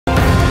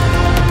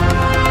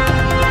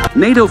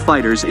NATO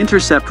fighters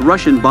intercept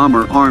Russian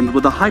bomber armed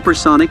with a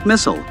hypersonic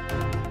missile.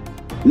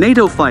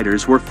 NATO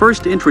fighters were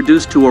first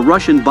introduced to a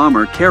Russian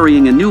bomber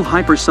carrying a new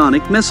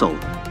hypersonic missile.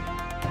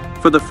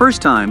 For the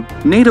first time,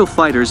 NATO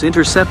fighters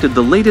intercepted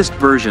the latest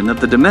version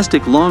of the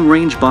domestic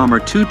long-range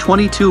bomber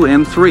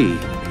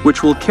Tu-22M3,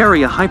 which will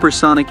carry a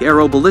hypersonic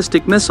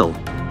aeroballistic missile.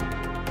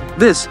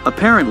 This,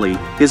 apparently,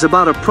 is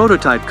about a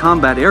prototype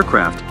combat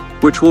aircraft,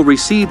 which will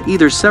receive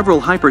either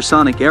several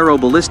hypersonic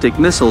aeroballistic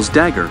missiles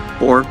Dagger,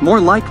 or, more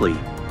likely,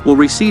 will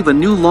receive a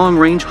new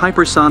long-range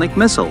hypersonic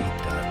missile.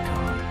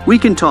 We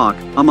can talk,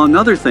 among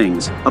other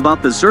things,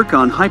 about the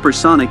Zircon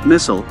hypersonic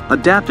missile,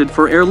 adapted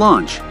for air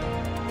launch.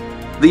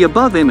 The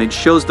above image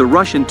shows the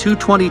Russian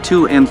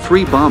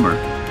Tu-22M3 bomber,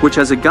 which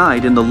has a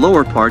guide in the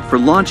lower part for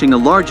launching a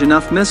large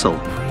enough missile.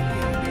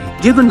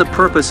 Given the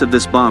purpose of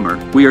this bomber,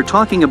 we are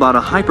talking about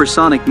a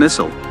hypersonic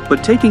missile,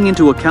 but taking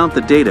into account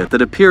the data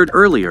that appeared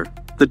earlier,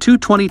 the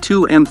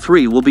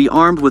Tu-22M3 will be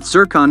armed with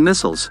Zircon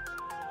missiles.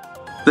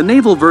 The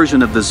naval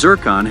version of the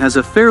Zircon has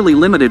a fairly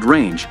limited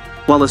range,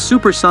 while a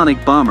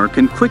supersonic bomber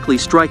can quickly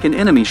strike an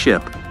enemy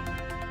ship.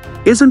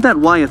 Isn't that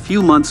why a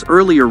few months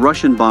earlier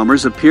Russian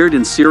bombers appeared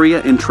in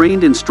Syria and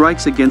trained in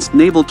strikes against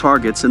naval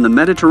targets in the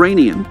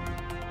Mediterranean?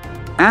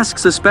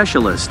 Asks a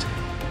specialist.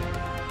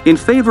 In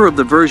favor of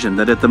the version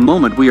that at the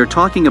moment we are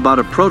talking about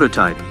a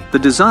prototype, the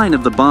design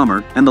of the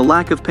bomber, and the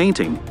lack of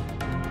painting.